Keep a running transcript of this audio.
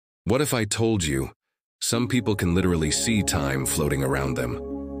What if I told you, some people can literally see time floating around them?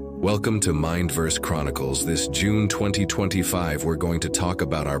 Welcome to Mindverse Chronicles. This June 2025, we're going to talk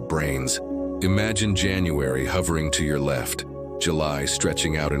about our brains. Imagine January hovering to your left, July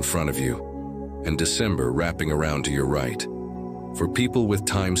stretching out in front of you, and December wrapping around to your right. For people with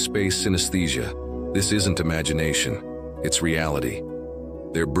time-space synesthesia, this isn't imagination, it's reality.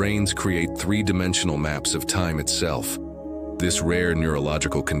 Their brains create three-dimensional maps of time itself. This rare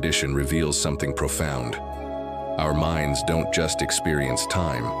neurological condition reveals something profound. Our minds don't just experience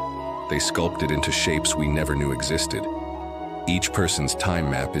time, they sculpt it into shapes we never knew existed. Each person's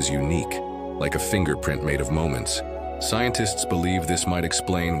time map is unique, like a fingerprint made of moments. Scientists believe this might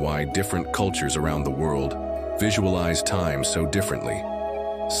explain why different cultures around the world visualize time so differently.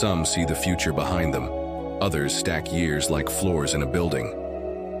 Some see the future behind them, others stack years like floors in a building.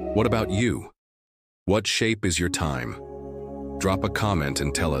 What about you? What shape is your time? Drop a comment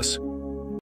and tell us,